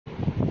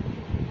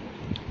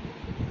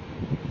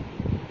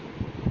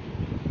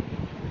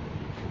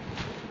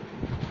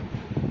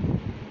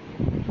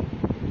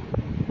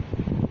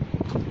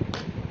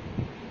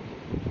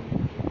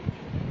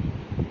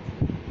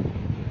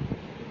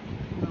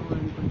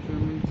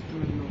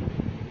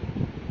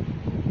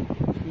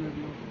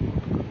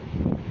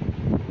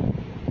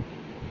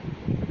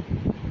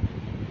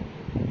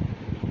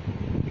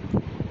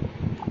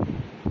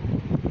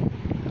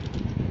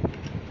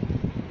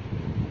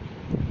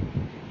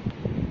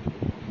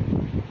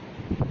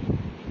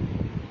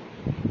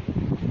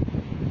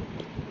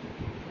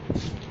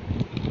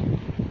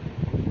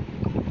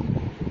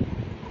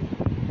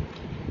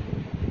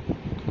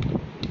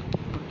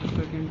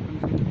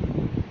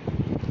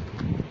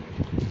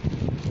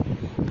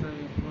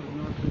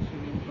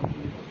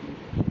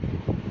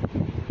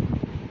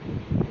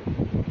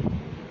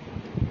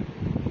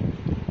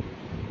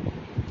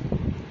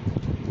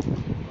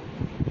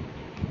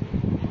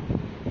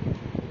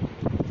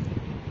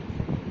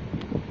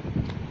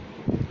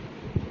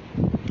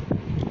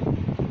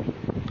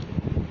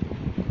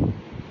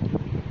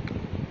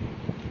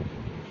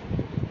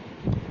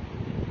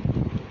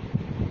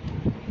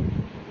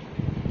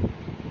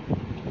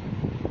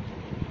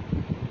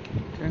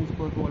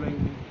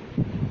gaming.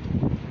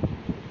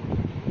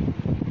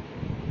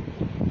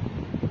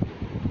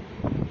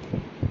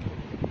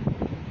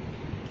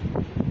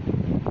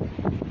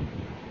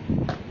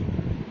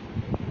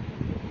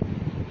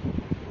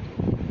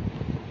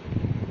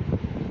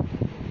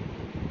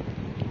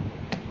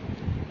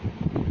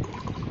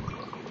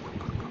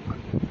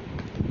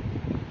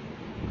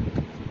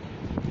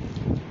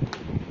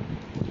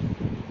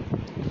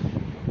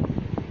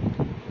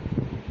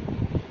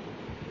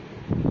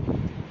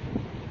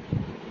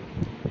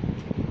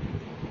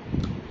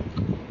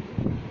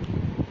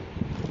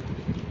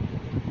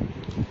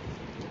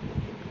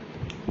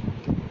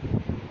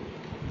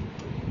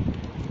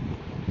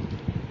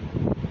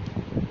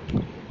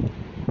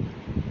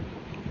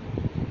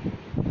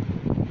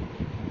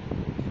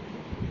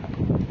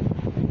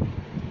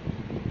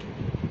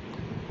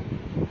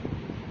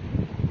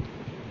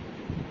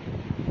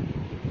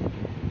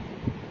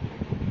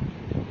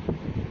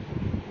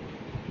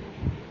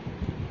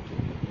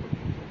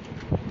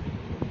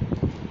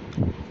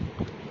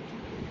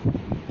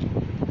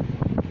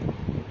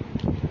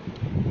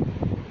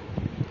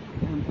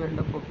 I'm fed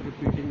up of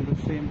repeating the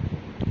same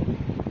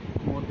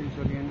motives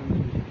again and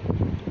again.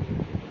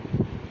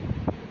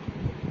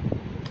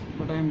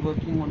 But I'm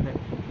working on that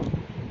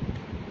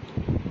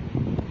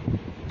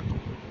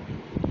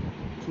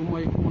through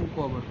my own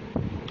power,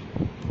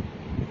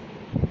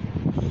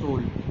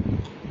 soul.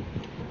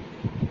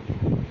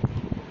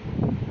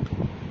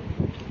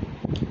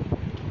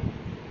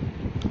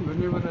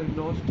 Whenever I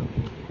lost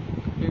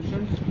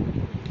patience,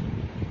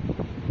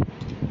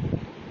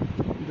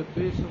 the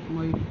pace of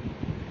my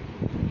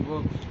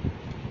works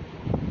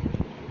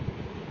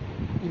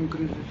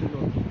increases a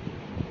lot.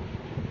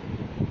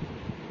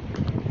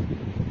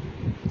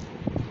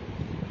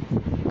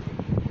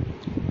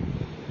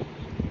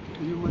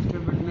 You must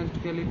have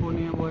witnessed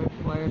California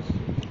fires,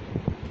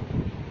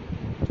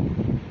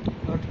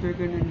 earthquake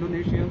in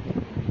Indonesia.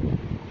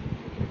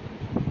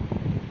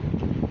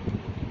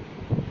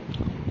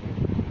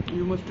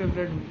 You must have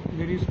read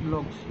various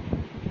blogs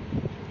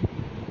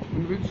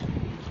in which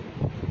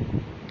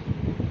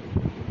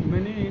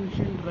many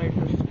ancient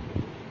writers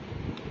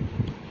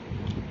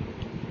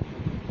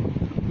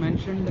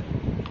mentioned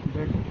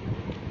that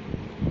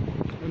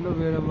aloe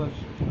vera was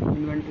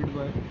invented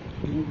by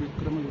King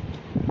Vikramaditya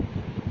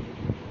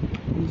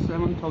in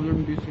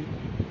 7000 BC.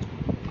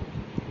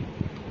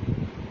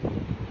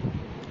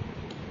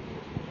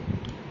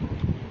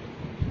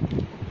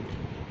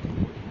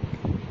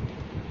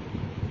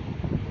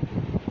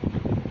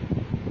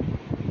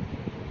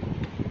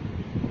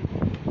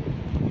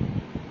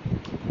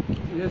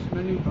 Yes,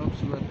 many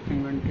herbs were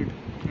invented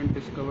and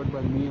discovered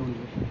by me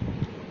only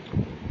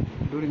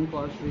during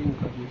past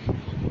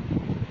reincarnations.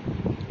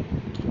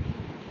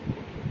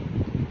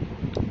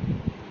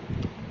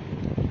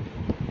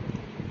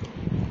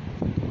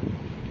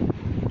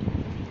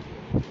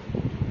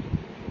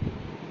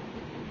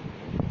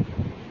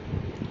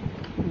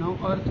 Now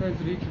Earth has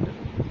reached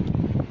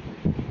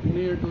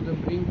near to the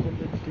brink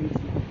of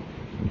extinction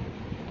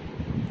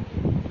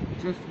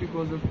just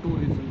because of two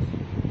reasons.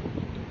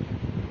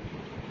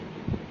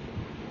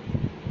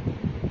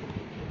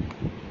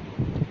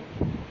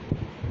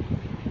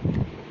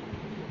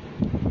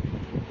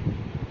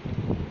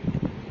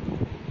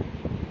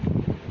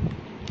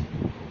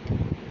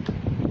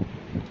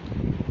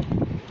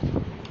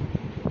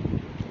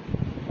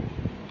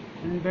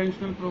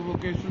 Intentional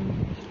provocation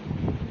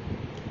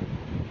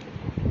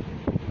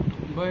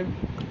by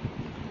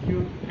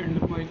you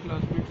and my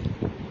classmates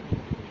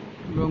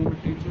along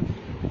with teachers,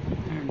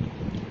 and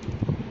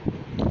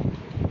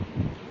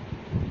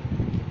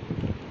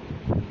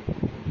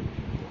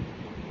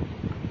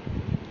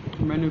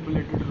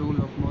manipulated rule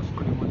of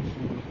Moscow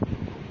demolition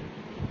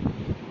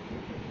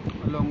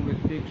along with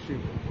fake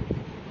shape.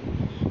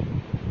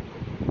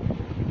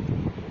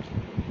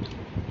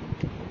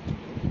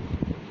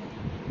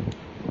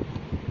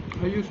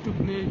 I used to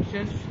play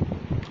chess,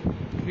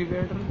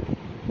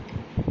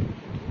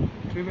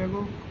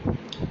 Trivago,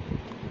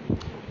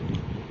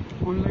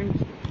 online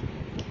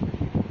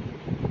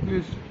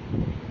quiz,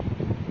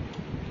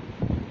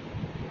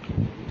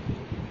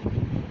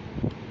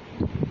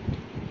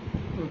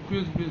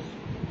 quiz biz,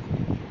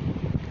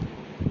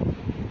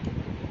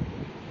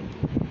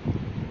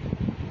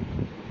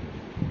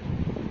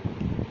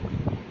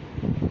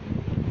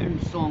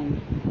 and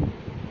song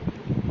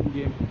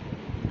game.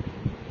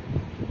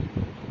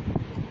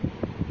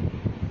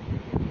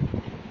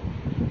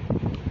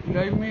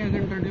 Live Me has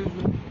introduced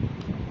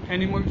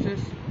Animal Chess,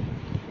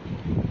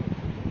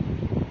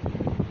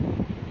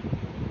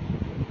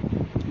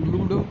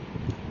 Ludo,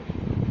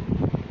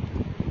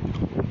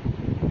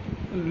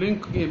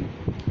 Link game.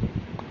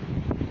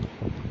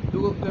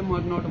 Two of them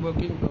are not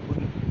working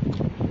properly.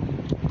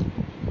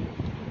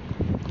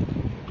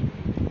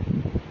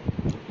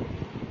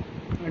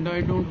 And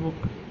I don't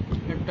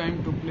have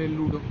time to play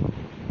Ludo.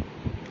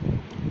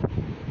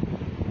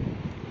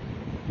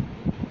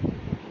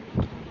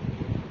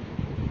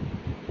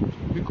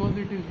 Because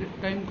it is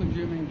a time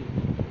consuming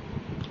game.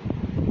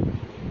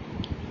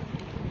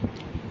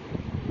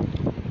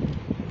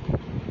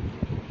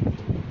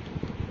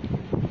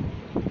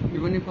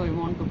 Even if I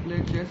want to play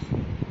chess,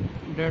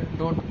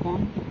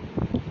 that.com,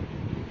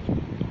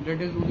 that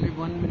is only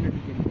 1 minute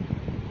game.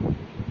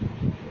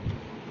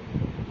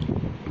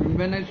 And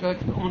when I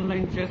searched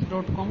online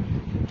chess.com,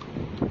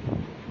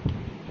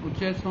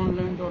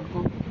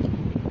 chessonline.com,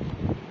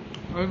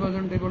 I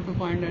wasn't able to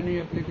find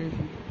any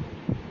application.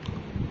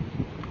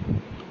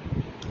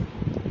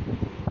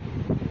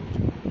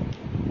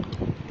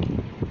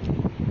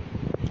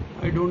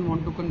 I don't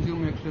want to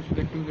consume excess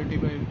electricity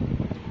by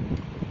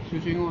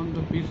switching on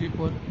the PC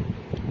for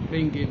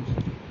playing games.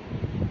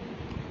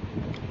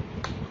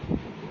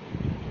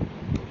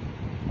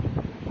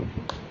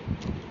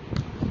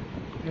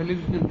 Alice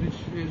Enrich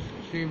is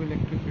save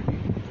electricity,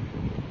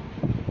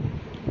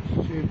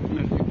 save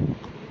energy.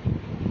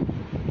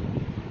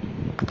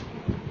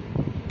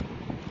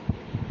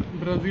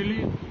 Brazil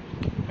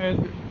has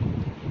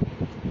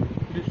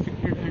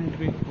restricted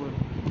entry for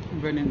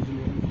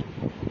Venezuelans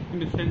in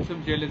the sense of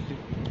jealousy.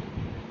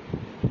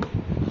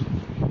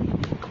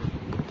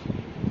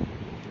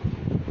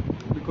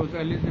 Because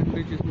Alice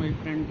Enrich is my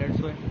friend, that's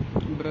why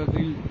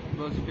Brazil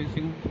was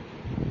facing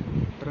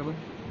trouble.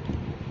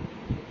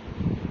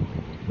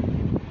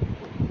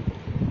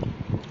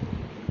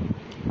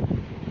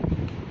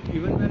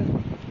 Even when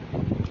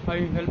I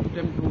helped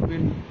them to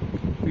win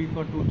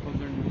FIFA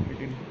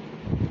 2018,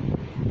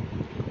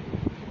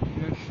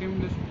 they are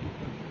shameless people.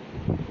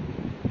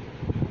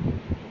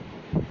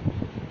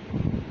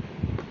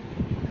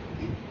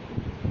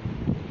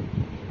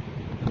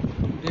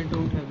 They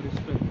don't have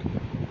respect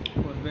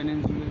for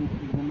Venezuelan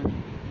women.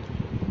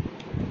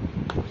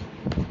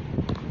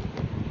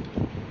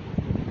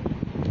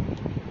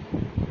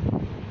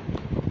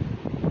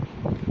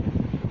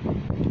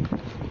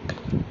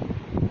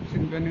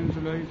 Since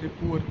Venezuela is a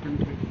poor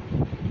country,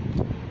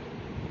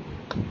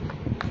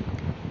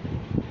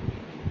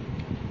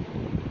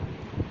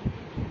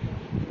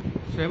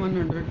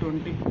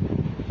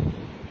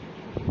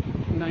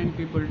 $729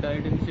 people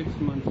died in 6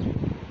 months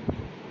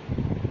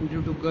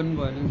due to gun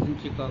violence in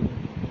Chicago.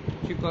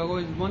 Chicago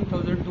is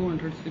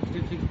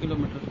 1,266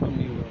 kilometers from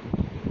New York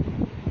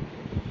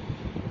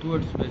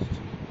towards west.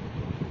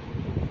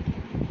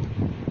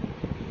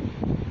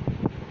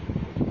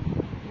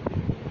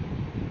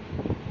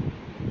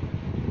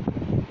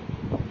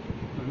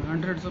 And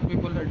hundreds of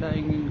people are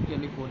dying in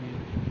California.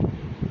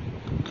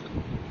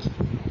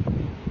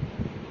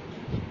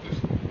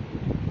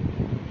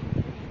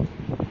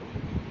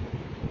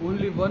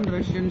 Only one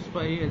Russian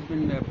spy has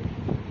been nabbed.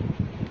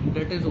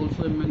 That is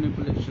also a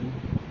manipulation,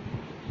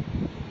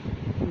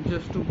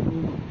 just to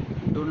prove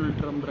Donald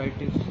Trump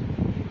rightists.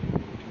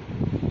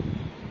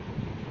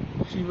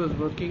 She was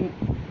working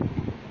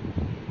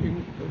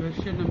in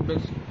Russian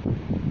embassy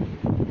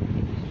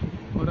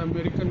or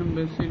American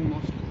embassy in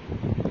Moscow.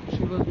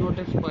 She was not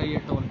a spy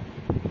at all.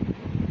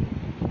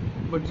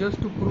 But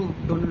just to prove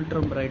Donald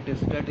Trump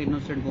rightists, that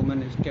innocent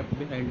woman is kept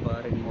behind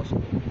bar in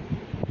Moscow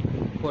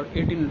for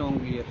 18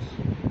 long years.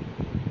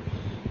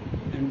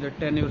 And the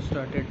tenure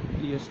started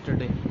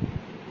yesterday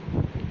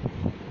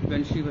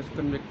when she was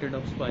convicted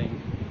of spying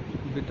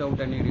without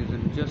any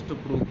reason, just to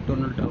prove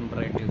Donald Trump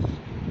rightists.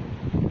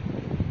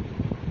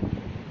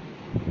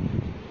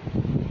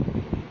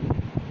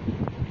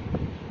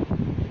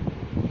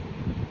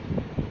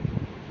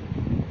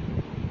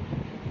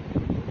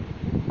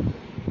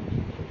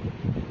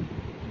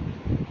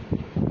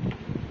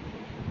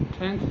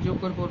 Thanks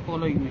Joker for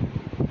following me.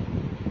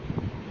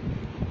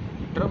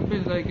 Trump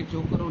is like a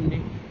joker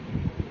only,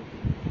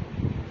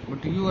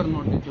 but you are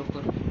not a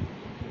joker.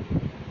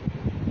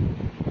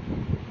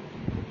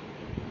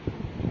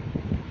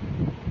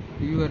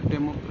 You are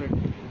Democrat.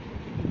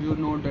 You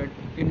know that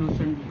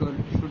innocent girl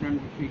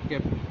shouldn't be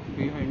kept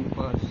behind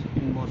bars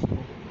in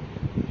Moscow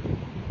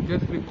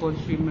just because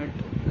she met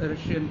a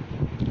Russian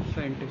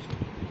scientist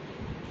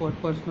for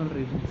personal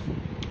reasons,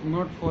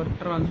 not for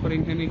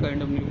transferring any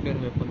kind of nuclear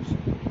weapons.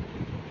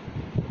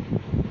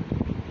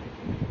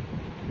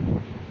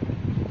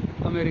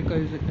 America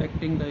is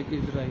acting like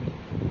Israel,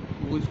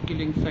 who is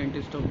killing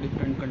scientists of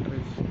different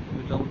countries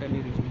without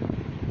any reason.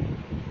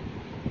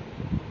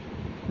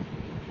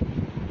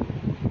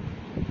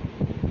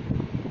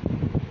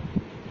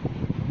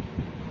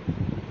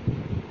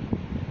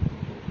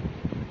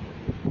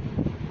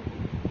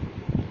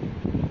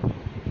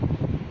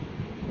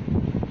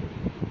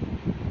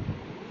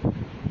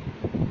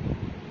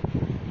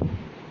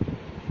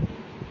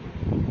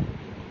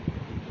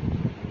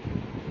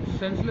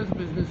 Senseless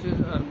businesses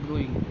are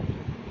growing,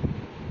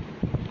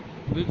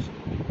 which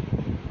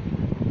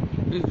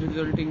is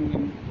resulting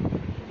in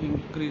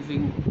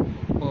increasing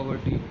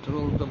poverty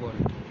throughout the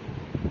world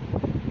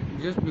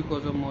just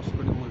because of Moscow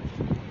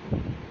demolition,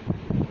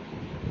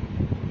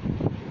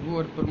 who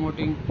are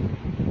promoting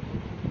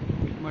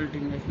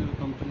multinational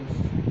companies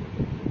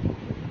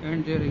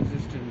and their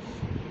existence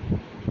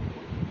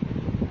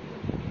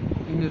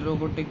in a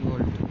robotic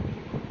world.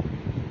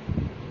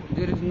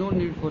 There is no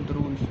need for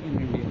drones in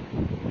India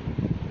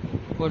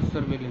for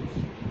surveillance.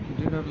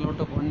 There are a lot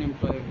of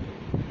unemployed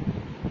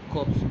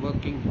cops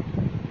working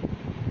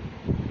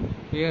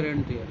here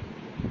and there.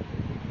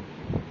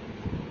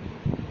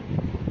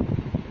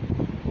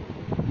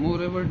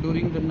 Moreover,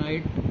 during the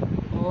night,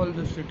 all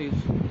the cities,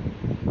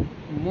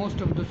 most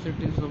of the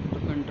cities of the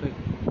country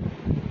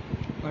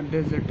are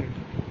deserted.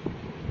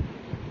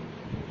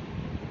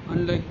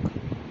 Unlike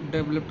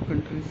developed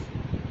countries,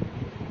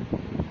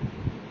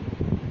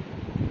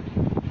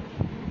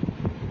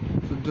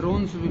 so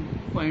drones will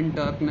find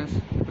darkness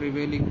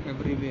prevailing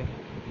everywhere,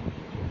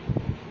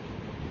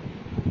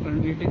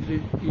 and it is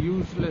a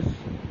useless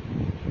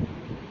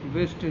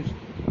wastage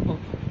of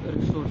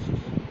resources.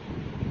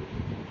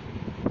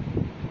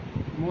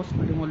 Most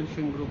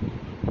demolition groups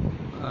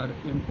are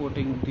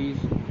importing these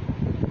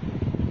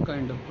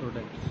kind of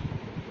products.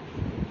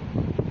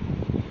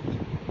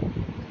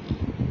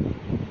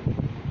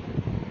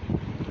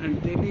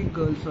 And daily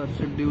girls are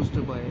seduced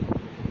by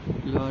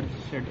large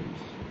settings.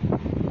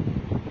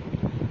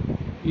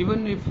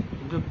 Even if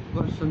the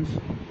persons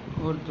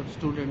or the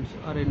students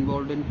are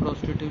involved in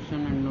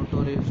prostitution and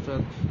notorious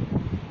drugs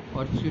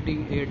or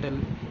cheating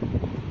Airtel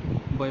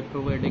by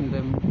providing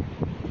them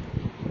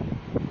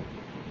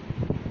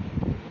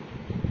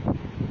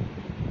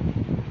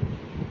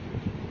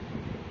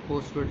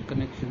postpaid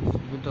connections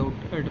without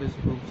address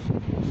proofs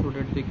so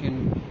that they can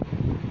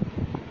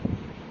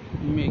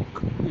make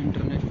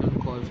international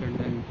calls and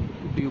then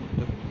dupe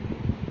the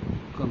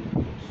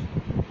companies.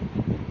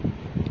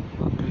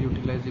 After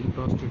utilizing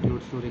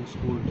prostitutes during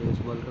school days,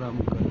 Balram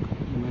Garg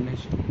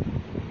managed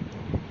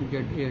to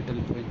get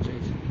Airtel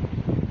franchise,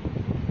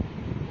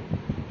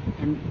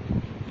 and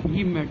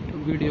he met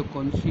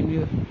Videocon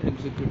senior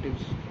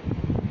executives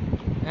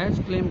as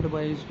claimed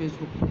by his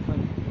Facebook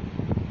profile,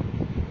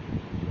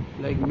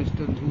 like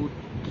Mr.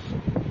 Dhoot's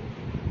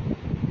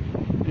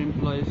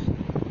employees,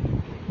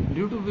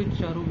 due to which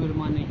Shahrukh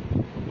Virmani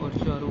or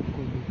Shahrukh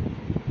Kobi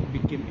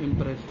became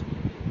impressed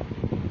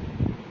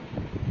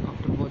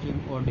after watching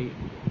Audi,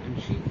 and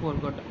she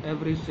forgot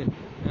every sin,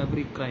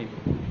 every crime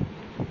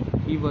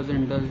he was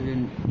indulged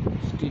in,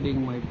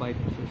 stealing my bike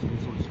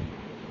accessories also.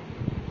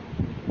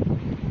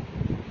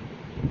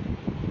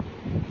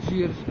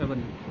 Cheers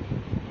heaven,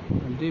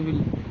 and they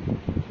will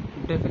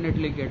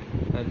definitely get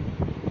hell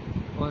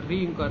or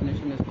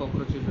reincarnation as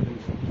cockroaches or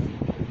insects.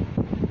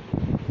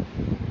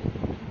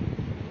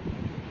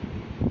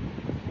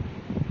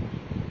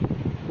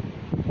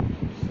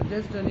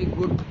 Suggest any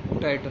good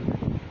title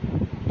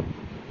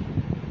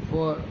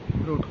for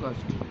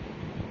broadcast.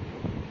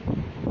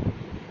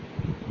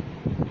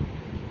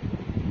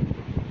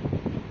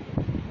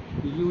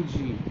 UG,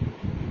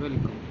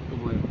 welcome to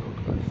my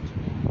broadcast.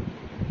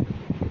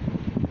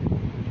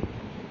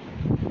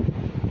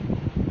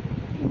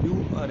 You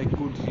are a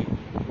good gene.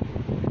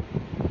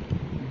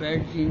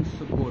 Bad genes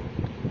support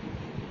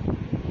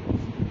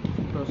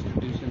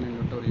prostitution and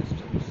notorious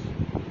drugs.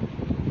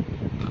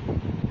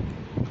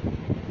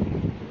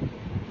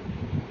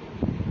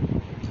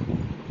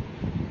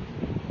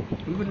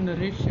 Even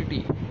Naresh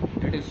Shetty,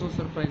 that is so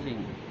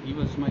surprising. He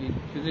was my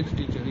physics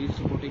teacher. He is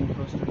supporting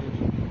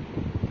prostitution.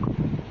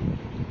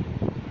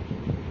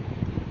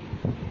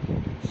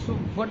 So,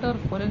 what are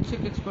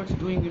forensic experts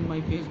doing in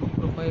my Facebook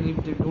profile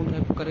if they don't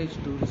have courage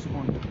to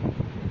respond?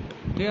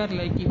 They are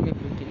liking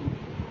everything.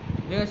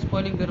 They are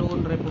spoiling their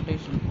own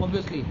reputation.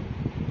 Obviously,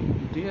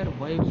 their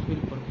wives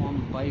will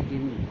perform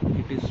bigamy,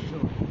 it is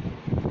sure,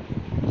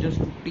 just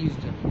to tease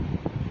them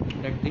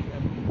that they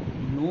have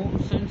no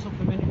sense of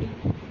humanity,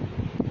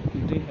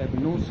 they have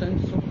no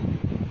sense of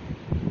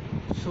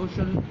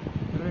social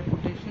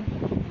reputation,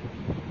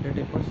 that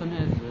a person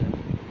has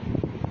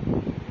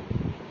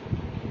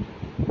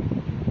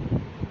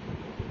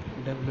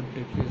developed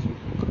a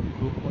Facebook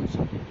group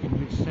also in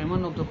which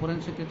 7 of the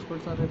forensic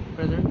experts are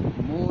present.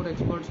 More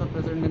experts are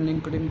present in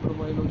LinkedIn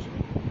profile also.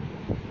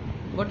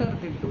 What are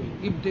they doing?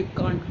 If they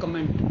can't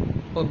comment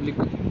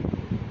publicly,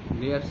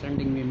 they are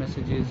sending me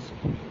messages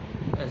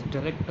as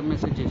direct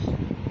messages.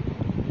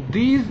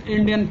 These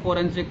Indian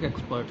forensic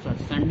experts are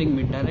sending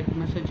me direct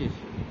messages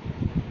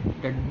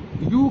that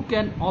you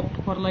can opt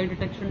for lie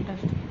detection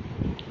test.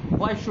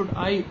 Why should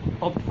I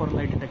opt for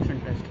lie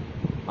detection test?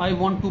 I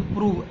want to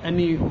prove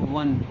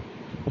anyone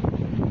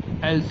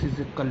else is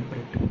a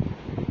culprit.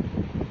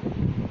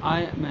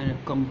 I am a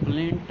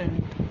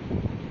complainant.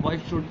 Why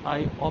should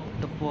I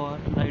opt for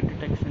lie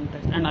detection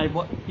test? And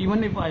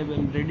even if I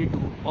am ready to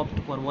opt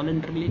for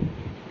voluntarily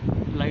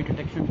lie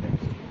detection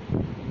test,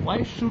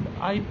 why should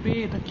I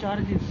pay the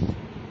charges?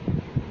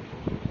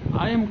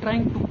 I am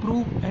trying to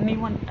prove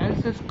anyone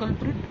else is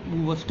culprit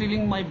who was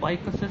stealing my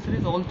bike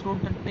accessories all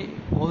throughout the day,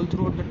 all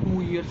throughout the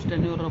 2 years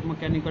tenure of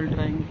mechanical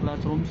driving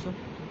classrooms,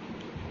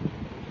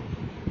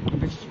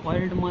 which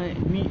spoiled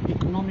me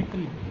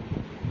economically.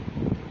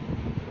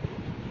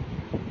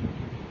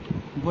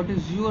 What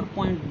is your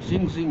point,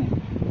 Zing Zing?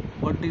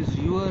 What is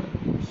your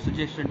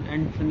suggestion,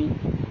 Anthony?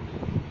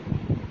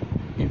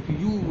 If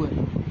you were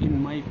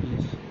in my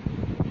place,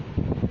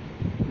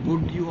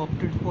 would you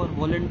opted for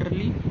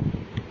voluntarily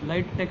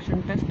lie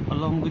detection test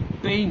along with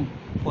paying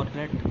for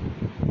that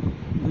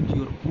with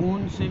your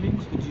own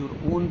savings, with your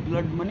own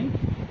blood money,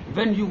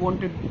 when you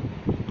wanted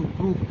to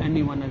prove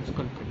anyone else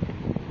culprit?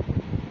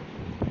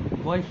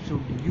 Why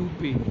should you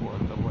pay for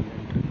the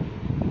voluntary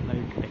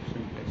lie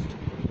detection test?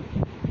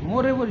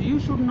 Moreover, you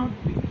should not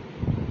be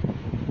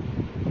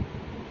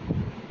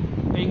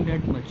paying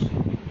that much.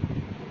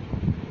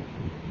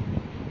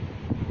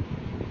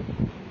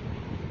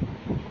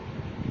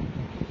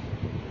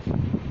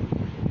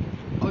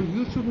 Or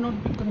you should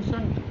not be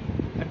concerned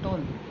at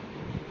all.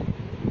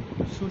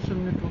 Social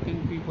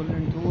networking people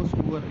and those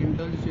who are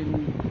indulged in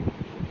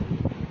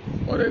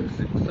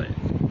forensic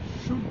science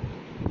should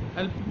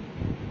help you,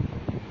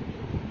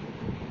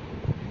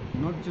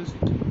 not just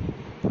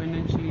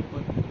financially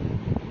but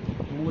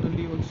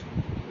morally also.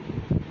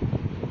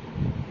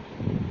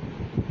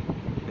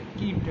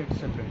 Keep that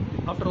separate.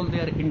 After all,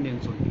 they are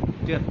Indians only.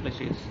 They are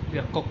flashes, they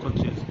are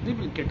cockroaches. They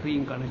will get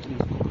reincarnation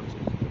as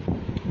cockroaches.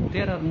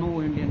 There are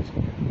no Indians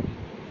here.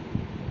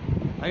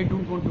 I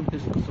don't want to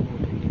discuss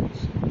about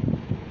Indians.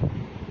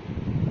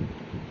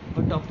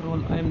 But after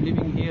all, I am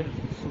living here,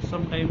 so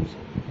sometimes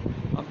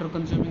after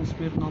consuming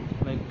Smirnoff,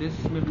 like this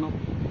Smirnoff,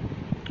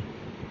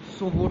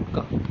 so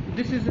vodka.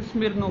 This is a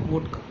Smirnoff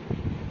vodka.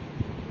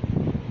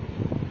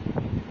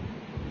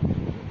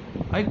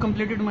 I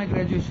completed my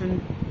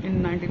graduation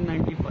in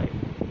 1995.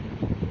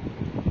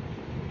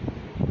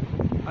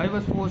 I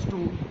was forced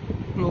to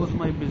close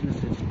my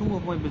businesses, two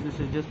of my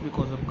businesses, just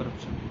because of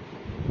corruption.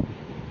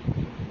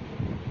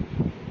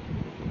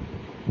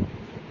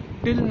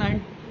 Till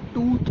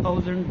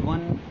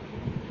 2001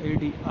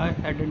 AD, I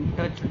hadn't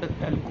touched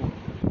alcohol.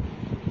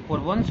 For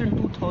once in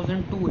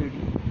 2002 AD,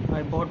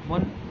 I bought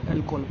one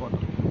alcohol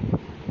bottle,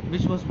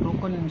 which was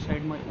broken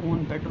inside my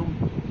own bedroom.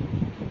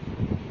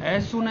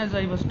 As soon as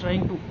I was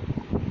trying to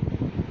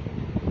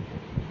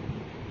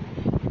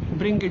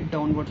bring it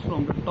downwards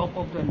from the top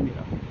of the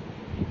almirah,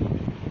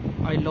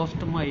 I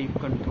lost my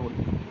control.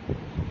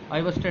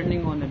 I was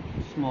standing on a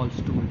small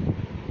stool.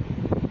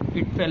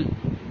 It fell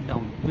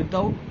down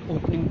without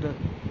opening.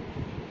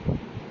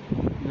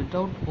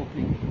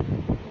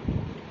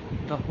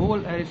 The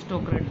whole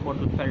aristocrat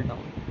bottle fell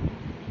down.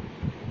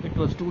 It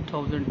was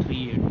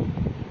 2003 AD.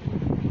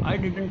 I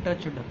didn't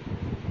touch it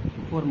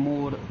for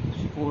more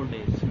 4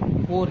 days,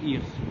 4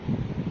 years,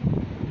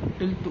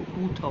 till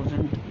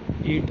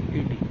 2008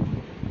 AD.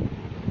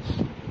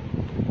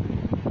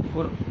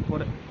 For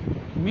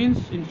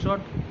means, in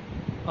short,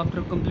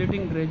 after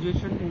completing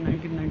graduation in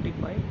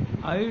 1995,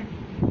 I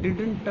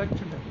didn't touch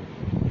the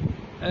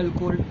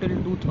alcohol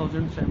till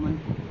 2007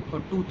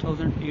 or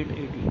 2008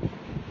 AD.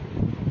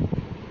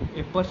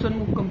 A person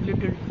who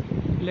completed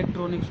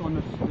electronics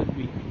honors with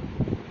me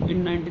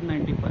in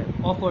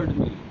 1995 offered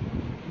me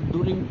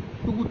during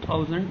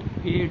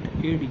 2008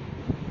 AD.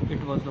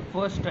 It was the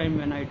first time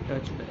when I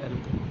touched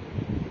alcohol.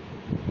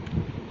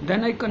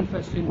 Then I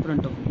confessed in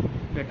front of me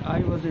that I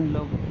was in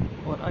love,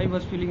 or I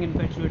was feeling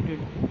infatuated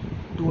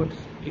towards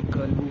a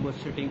girl who was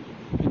sitting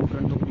in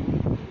front of me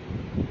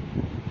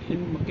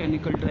in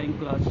mechanical drawing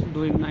class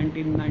during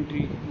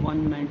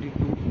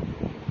 1991-92,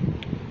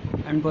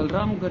 and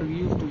Balram Garg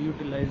used to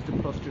utilize the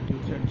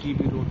prostitutes at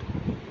GB Road,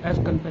 as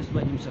confessed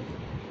by himself.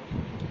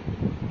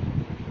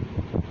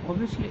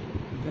 Obviously,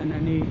 when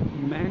any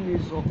man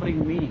is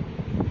offering me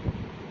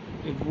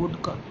a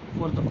vodka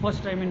for the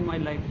first time in my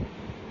life,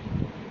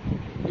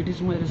 it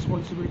is my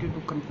responsibility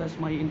to confess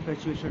my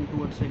infatuation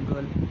towards a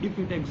girl if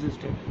it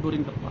existed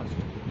during the past.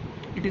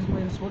 It is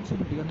my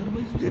responsibility,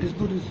 otherwise there is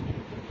no reason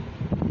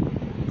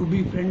to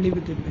be friendly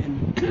with a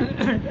man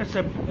and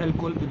accept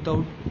alcohol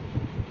without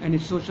any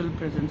social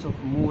presence of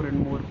more and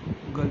more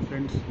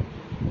girlfriends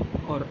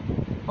or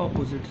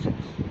opposite sex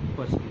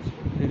persons.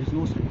 There is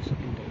no sense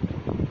in that.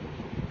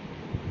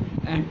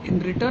 And in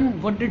return,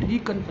 what did he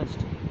confess?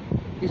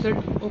 He said,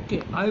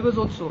 okay, I was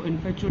also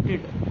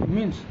infatuated,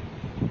 means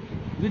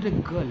with a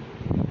girl,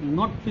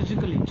 not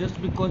physically, just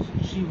because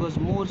she was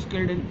more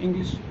skilled in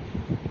English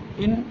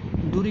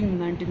during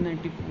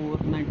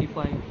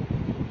 1994-95,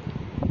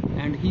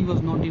 and he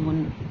was not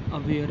even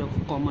aware of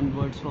common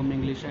words from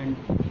English, and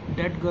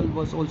that girl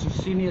was also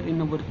senior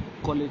in our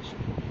college,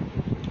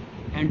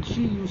 and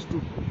she used to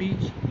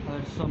teach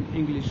her some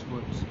English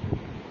words,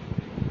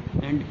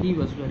 and he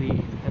was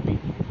very happy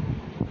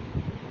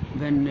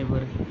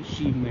whenever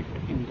she met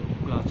in the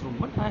classroom.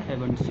 But I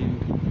haven't seen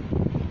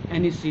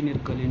any senior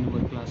girl in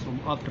our classroom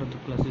after the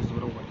classes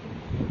were over.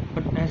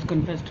 But as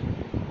confessed,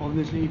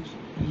 obviously if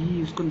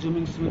he is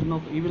consuming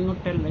Smirnoff, he will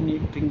not tell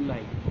anything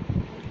lie.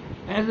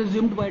 As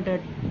assumed by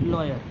that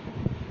lawyer,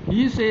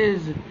 he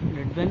says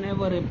that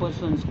whenever a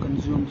person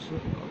consumes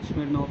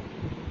Smirnoff,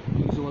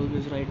 he is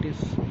always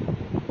righteous.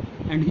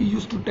 And he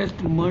used to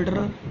test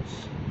murderers,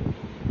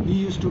 he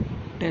used to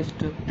test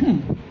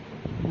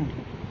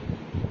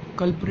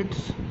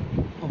culprits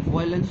of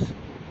violence,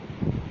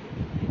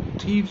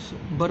 thieves,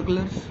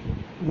 burglars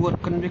who are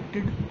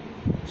convicted,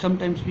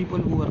 sometimes people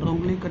who are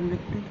wrongly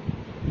convicted,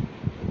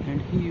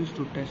 and he used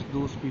to test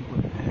those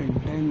people and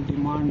then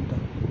demand the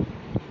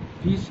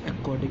fees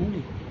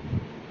accordingly.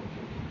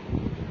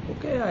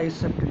 Okay, I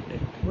accepted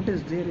that. What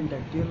is there in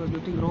that? There was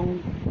nothing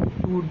wrong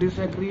to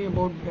disagree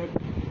about that,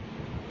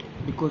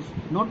 because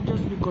not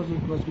just because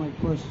it was my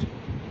first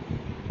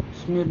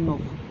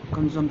Smirnoff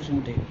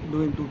consumption day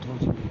during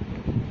 2008,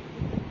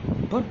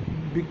 but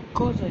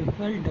because I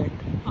felt that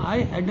I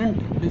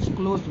hadn't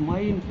disclosed my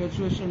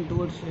infatuation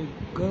towards a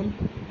girl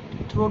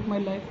throughout my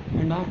life,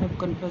 and I have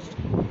confessed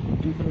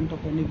in front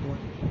of any boy.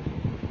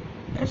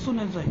 As soon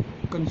as I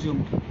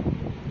consumed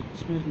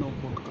Smirnoff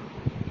vodka,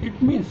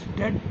 it means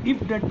that if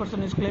that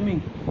person is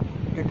claiming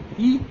that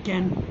he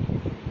can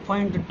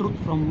find the truth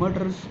from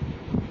murderers,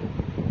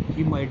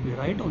 he might be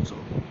right also.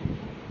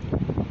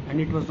 And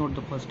it was not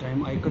the first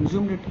time. I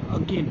consumed it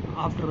again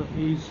after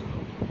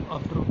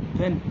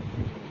when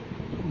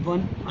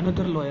one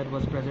another lawyer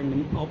was present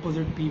in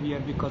opposite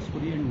PVR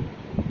Vikaspuri, and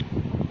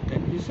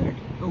then he said,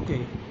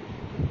 okay,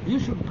 you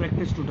should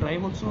practice to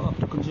drive also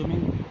after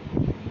consuming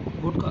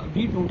vodka.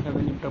 We don't have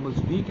any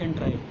troubles, we can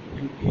drive,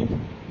 and if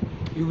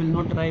you will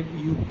not drive,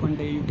 you one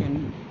day you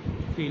can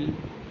feel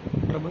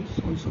troubles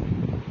also.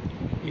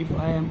 If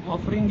I am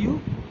offering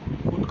you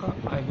vodka,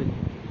 I will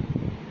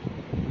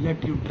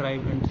let you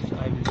drive and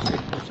I will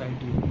sit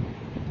beside you,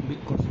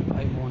 because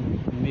I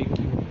want to make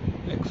you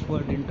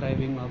expert in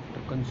driving after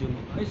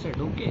consuming. I said,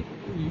 okay,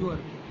 you are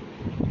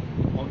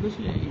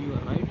obviously you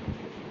are right,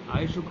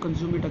 I should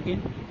consume it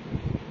again.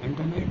 And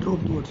then I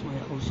drove towards my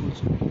house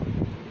also,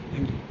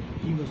 and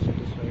he was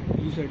satisfied.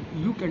 He said,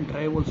 you can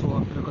drive also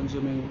after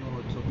consuming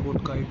also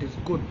vodka, it is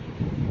good.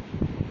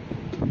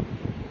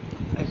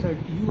 I said,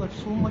 you are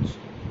so much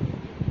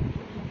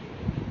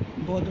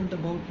bothered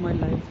about my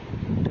life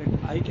that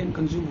I can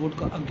consume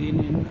vodka again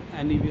in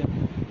anywhere.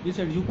 He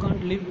said, you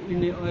can't live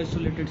in an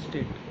isolated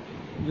state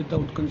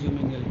without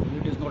consuming alcohol,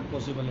 it is not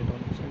possible at all.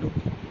 I said,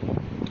 okay,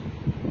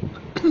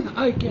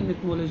 I can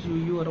acknowledge you,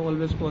 you are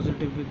always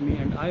positive with me,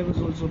 and I was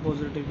also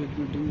positive with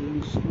me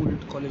during school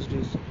college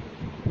days.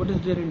 What is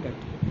there in that?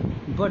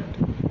 But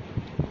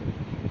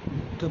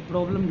the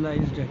problem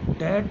lies that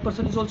that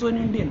person is also an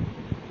Indian.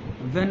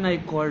 When I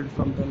called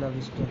from Bella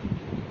Vista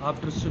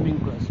after swimming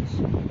classes,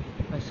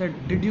 I said,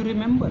 did you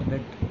remember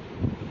that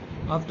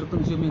after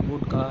consuming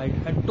vodka I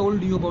had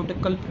told you about a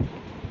culprit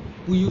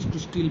who used to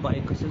steal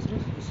bike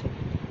accessories? He said,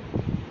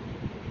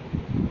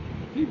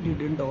 he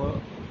didn't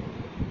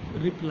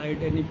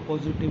replied any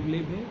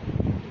positively way.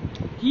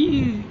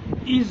 He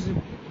is a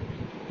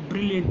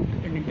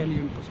brilliant and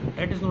intelligent person,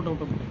 that is not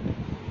out of doubt.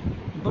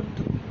 But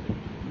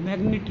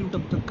magnitude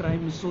of the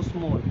crime is so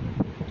small,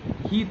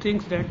 he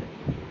thinks that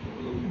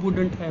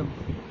wouldn't have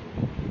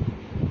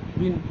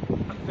been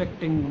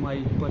affecting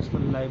my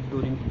personal life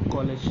during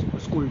college or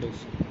school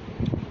days.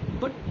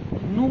 But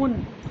no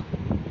one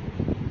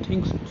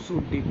thinks so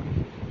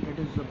deeply. That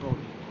is the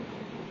problem.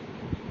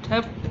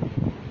 Theft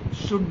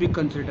should be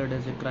considered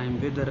as a crime,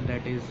 whether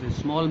that is a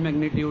small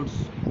magnitudes,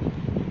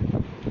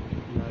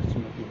 large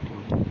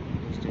magnitude.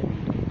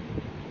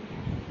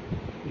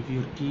 If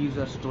your keys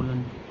are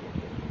stolen,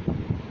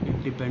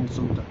 it depends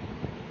on the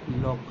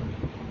locker.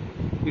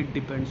 It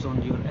depends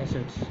on your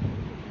assets.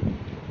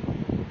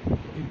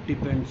 It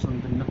depends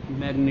on the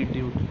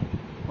magnitude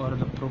or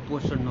the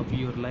proportion of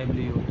your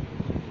livelihood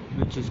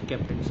which is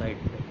kept inside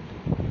that,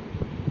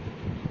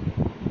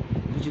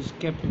 which is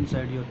kept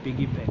inside your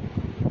piggy bank.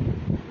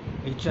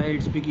 A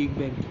child's piggy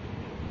bank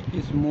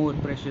is more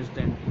precious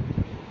than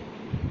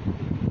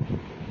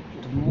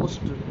the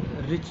most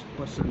rich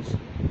person's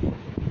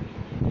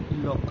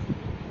locker.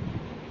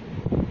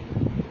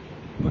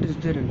 What is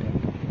there in that?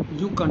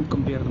 You can't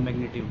compare the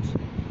magnitudes.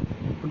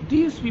 But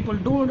these people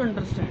don't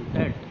understand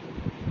that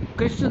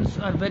Christians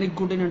are very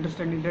good in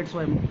understanding. That's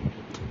why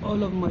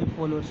all of my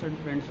followers and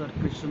friends are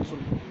Christians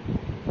only.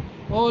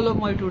 All of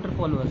my Twitter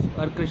followers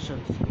are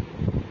Christians.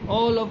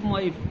 All of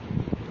my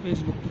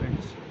Facebook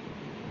friends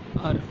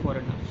are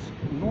foreigners.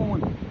 No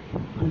one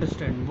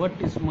understands what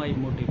is my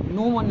motive.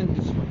 No one in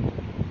this world.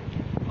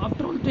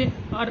 After all, they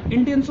are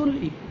Indians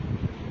only.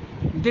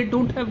 They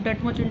don't have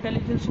that much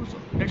intelligence also.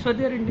 That's why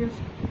they are Indians.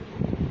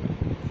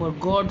 For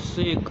God's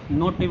sake,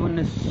 not even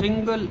a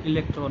single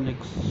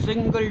electronics,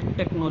 single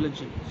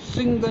technology,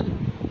 single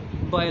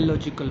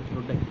biological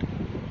product,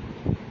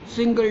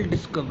 single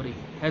discovery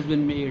has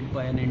been made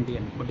by an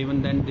Indian. But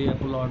even then they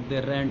applaud,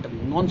 they rant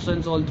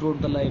nonsense all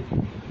throughout the life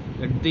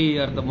that they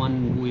are the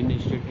one who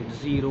initiated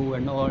zero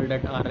and all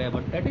that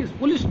Aryabhat. That is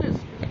foolishness.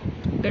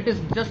 That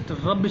is just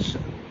rubbish.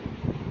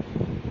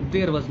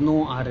 There was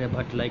no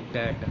Aryabhat like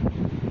that.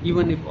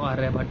 Even if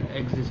Aryabhat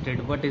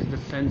existed, what is the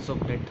sense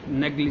of that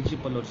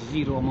negligible or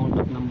zero amount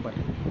of number?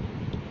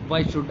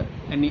 Why should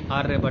any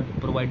Aryabhat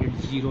provided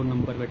zero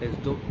number?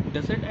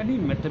 Does it any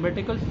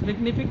mathematical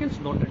significance?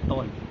 Not at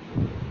all.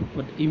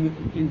 But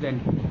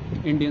then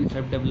Indians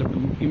have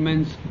developed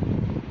immense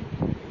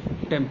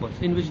temples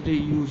in which they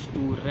used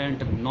to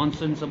rant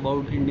nonsense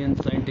about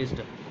Indian scientists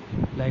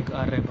like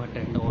Aryabhat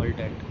and all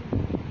that.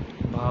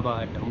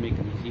 Bhabha atomic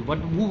energy.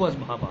 Who was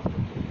Bhabha?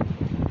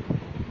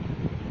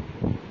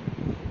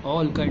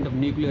 All kind of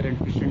nuclear and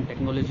fission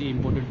technology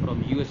imported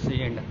from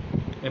USA, and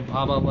a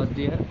Bhabha was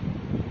there.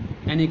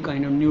 Any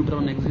kind of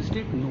neutron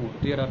existed? No.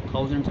 There are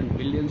thousands and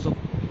billions of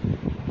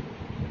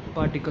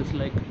particles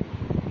like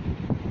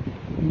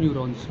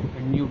neurons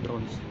and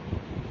neutrons.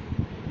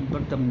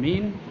 But the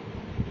main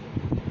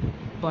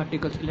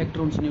particles,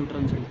 electrons,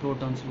 neutrons and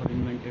protons, were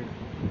invented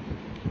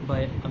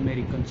by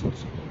Americans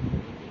also.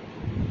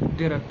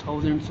 There are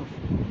thousands of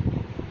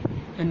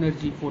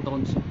energy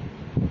photons,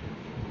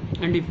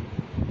 and if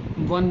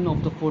one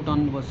of the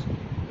photon was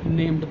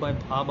named by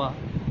Bhabha,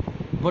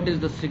 what is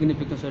the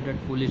significance of that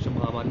foolish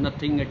Bhabha?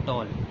 Nothing at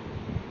all.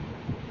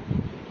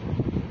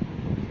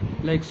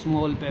 Like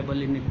small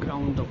pebble in a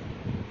ground of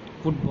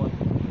football,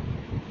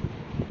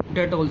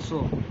 that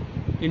also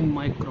in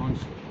microns,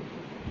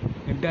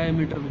 a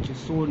diameter which is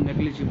so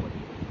negligible,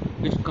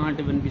 which can't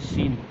even be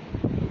seen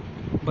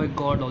by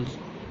God also.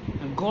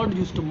 And God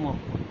used to mock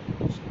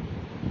also.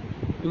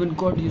 Even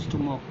God used to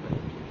mock them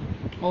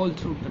all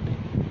through the day.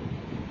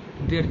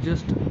 They are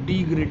just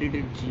degraded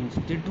genes.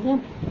 They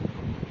don't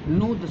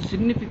know the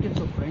significance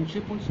of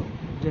friendship also.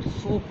 They're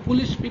so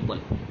foolish people.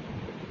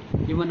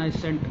 Even I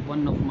sent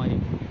one of my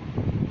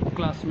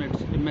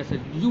classmates a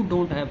message, you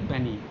don't have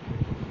penny.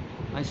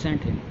 I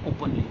sent him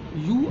openly,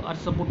 you are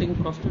supporting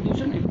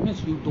prostitution, it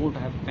means you don't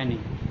have penny.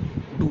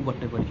 Do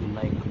whatever you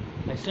like.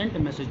 I sent a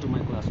message to my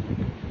classmate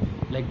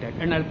like that,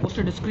 and I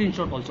posted a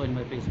screenshot also in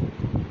my Facebook.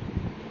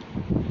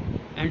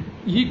 And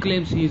he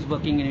claims he is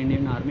working in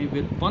Indian Army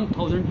with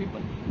 1,000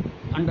 people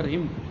under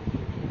him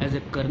as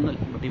a colonel.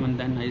 But even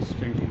then I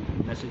sent him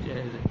a message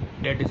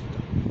that is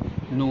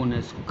known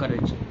as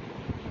courage.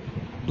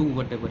 Do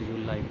whatever you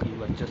like.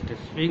 You are just a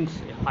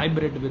sphinx, a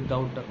hybrid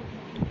without a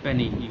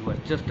penny. You are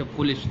just a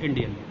foolish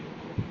Indian.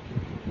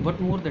 What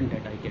more than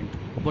that I can do?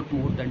 What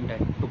more than that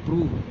to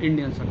prove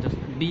Indians are just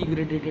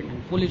degraded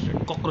and foolish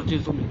and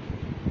cockroaches only?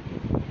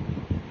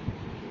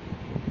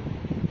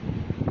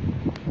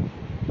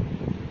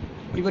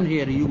 Even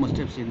here you must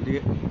have seen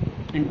there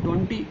in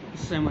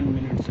 27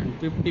 minutes and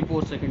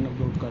 54 seconds of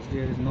broadcast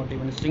there is not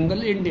even a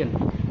single Indian.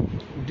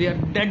 They are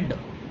dead.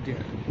 They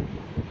are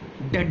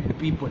dead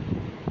people.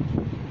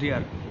 They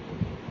are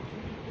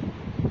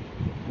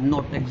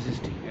not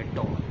existing at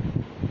all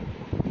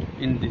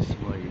in this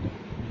world.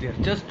 They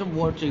are just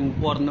watching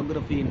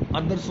pornography in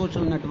other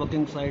social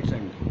networking sites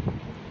and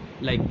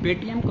like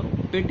Paytm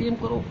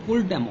karo,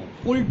 full demo,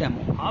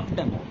 half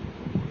demo,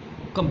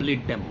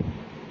 complete demo.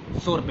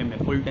 100 रुपये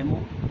में full demo,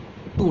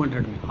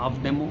 200 में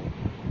half demo,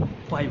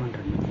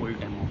 500 में full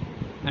demo,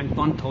 and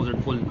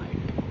 1000 full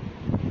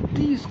night.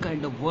 These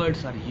kind of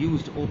words are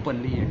used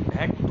openly, and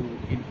that too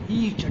in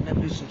each and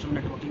every social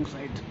networking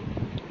site,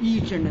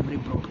 each and every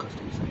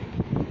broadcasting site.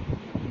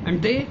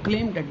 And they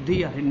claim that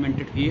they are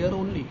invented here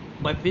only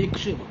by fake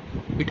Shiva.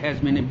 It has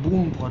been a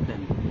boom for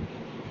them.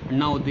 And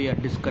now they are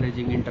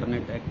discouraging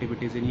internet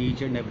activities in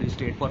each and every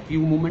state for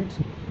few moments,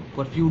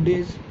 for few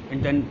days,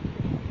 and then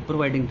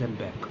providing them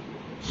back.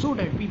 So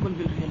that people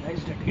will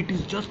realize that it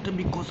is just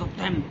because of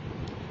them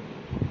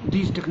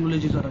these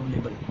technologies are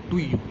available to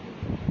you.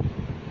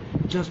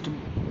 Just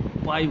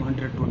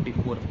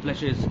 524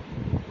 fleshes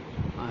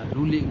are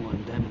ruling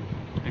on them,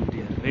 and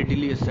they are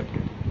readily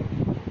accepted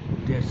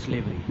their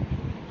slavery.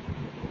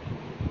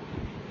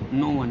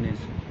 No one is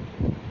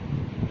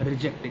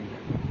rejecting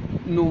them.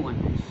 No one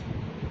is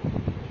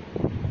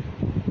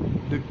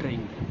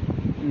betraying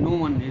them. No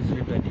one is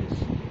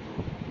rebellious.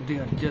 They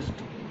are just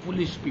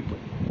foolish people.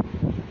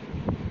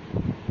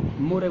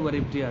 Moreover,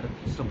 if they are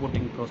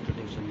supporting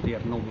prostitution, they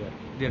are nowhere.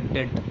 They are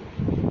dead.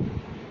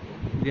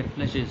 Their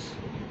flesh is,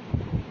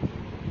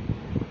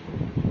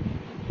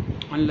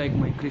 unlike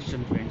my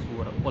Christian friends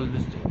who are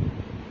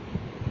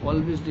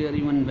always there,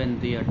 even when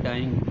they are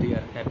dying, they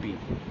are happy.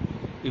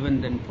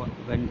 Even then,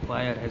 when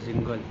fire has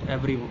engulfed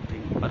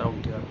everything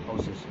around their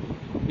houses,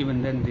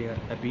 even then they are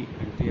happy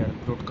and they are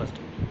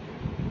broadcasting.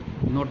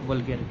 Not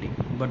vulgarity,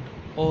 but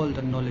all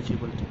the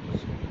knowledgeable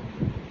things.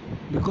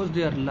 Because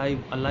they are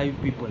alive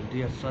people,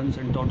 they are sons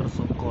and daughters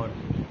of God.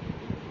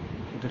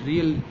 The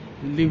real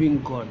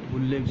living God who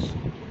lives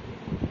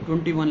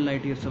 21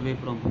 light years away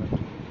from earth.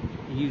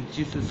 He is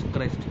Jesus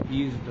Christ.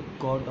 He is the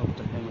God of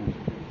the heaven.